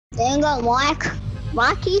got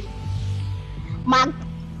Mikey,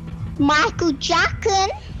 Michael Jackson.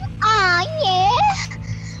 Oh yeah,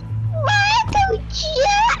 Michael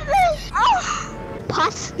Jackson. Oh,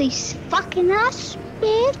 pass this fucking ass,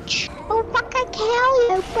 bitch. Oh, fuck a cow,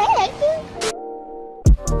 you bitch.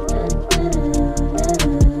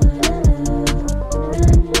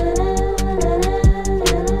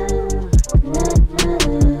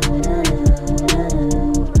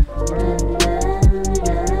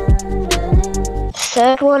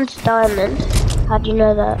 Third one's diamond. How do you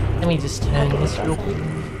know that? Let me just turn this real quick.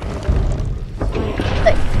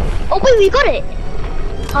 Oh wait, we got it!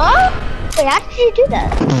 Huh? Wait, how did you do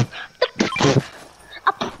that?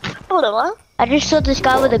 I just saw this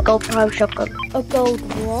guy with a gold prime shotgun. A gold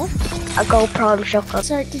what? A gold prime shotgun.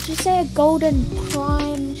 So, did you say a golden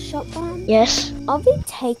prime shotgun? Yes. I'll be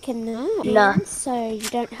taking that. No. So you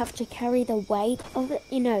don't have to carry the weight of it,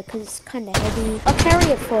 you know, because it's kind of heavy. I'll carry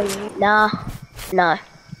it for you. Nah. No.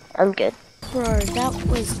 I'm good. Bro, that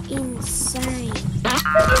was insane.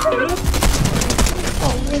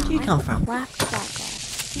 Oh, where'd you come from?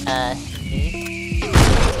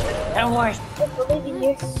 Don't worry.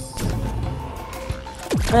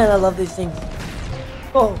 Man, I love these things.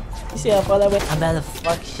 Oh, you see how far that went? I'm about to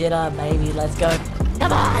fuck shit up, baby. Let's go.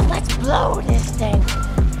 Come on, let's blow this thing.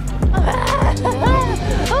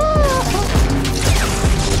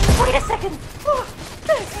 Wait a second.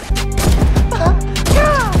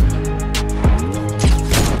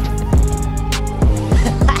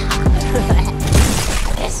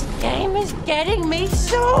 This game is getting me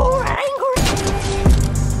so angry.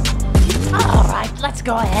 Alright, let's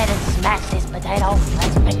go ahead and smash this potato.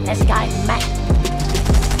 Let's make this guy mad.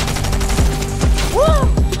 Woo!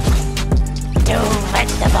 New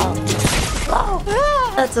vegetable. Whoa.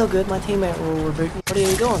 That's so good, my teammate will reboot me. What are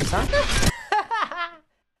you doing, son?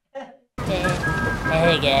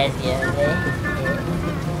 Hey guys,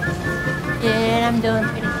 yeah, I'm doing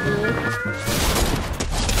pretty good.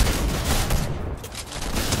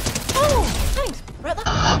 Oh, thanks, brother.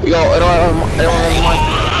 Yo, I don't have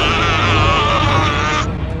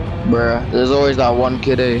bruh, there's always that one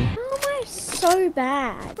kid, eh? How am I so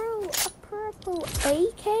bad? Bro, a purple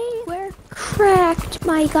AK? We're cracked,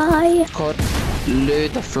 my guy. Called Lure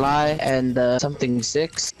the Fly and something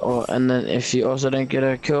 6. And then if you also don't get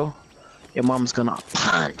a kill, your mom's gonna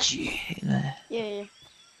punch you. Yeah.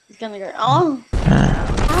 He's gonna go, oh.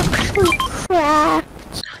 Actually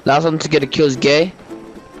cracked. Last one to get a kill is gay,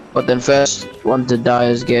 but then first one to die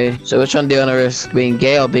is gay. So which one do you wanna risk? Being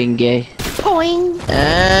gay or being gay? Poing.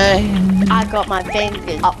 I got my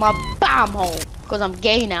fingers up my bam hole, cause I'm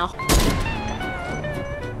gay now. Can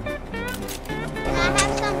I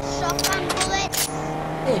have some shotgun bullets?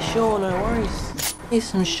 Yeah, sure, no worries. Here's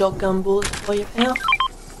some shotgun bullets for you, pal.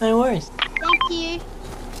 No worries. Thank you.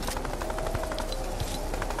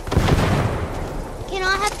 Can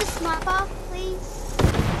I have the sniper, please?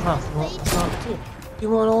 Oh, you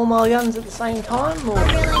want all my guns at the same time, or? I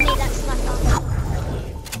really need that sniper.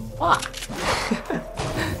 What?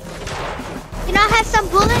 Can I have some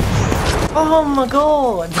bullets? Oh my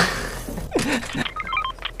god!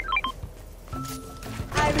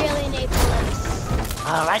 I really need bullets.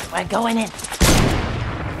 Alright, we're going in.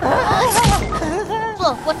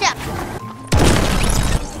 Look, watch out.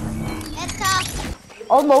 Enter.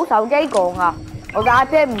 我冇手機講啊，我架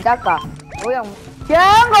車唔得㗎，我用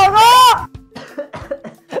張哥哥，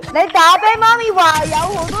你打俾媽咪話有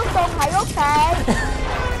好多餸喺屋企。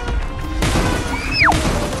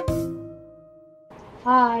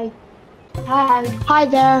Hi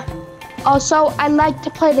there. Also, I like to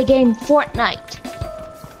play the game Fortnite.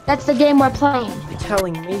 That's the game we're playing. You're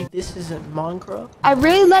telling me this isn't Minecraft? I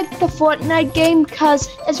really like the Fortnite game because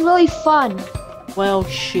it's really fun. Well,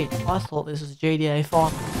 shit. I thought this was GTA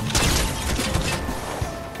 5.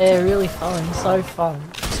 They're really fun. So fun.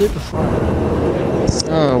 Super fun.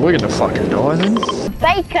 Oh, we're gonna fucking die then.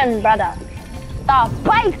 Bacon, brother. The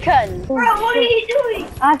bacon! Bro, what are you doing?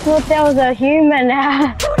 I thought there was a human.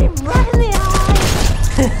 Shoot him right in the eye!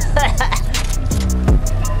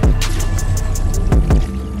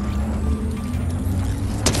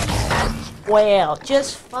 Wow,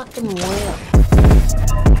 just fucking wow.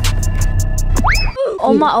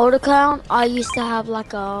 On my old account, I used to have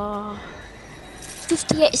like a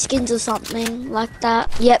 58 skins or something like that.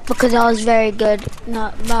 Yep, because I was very good.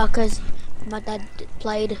 Not because my dad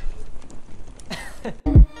played.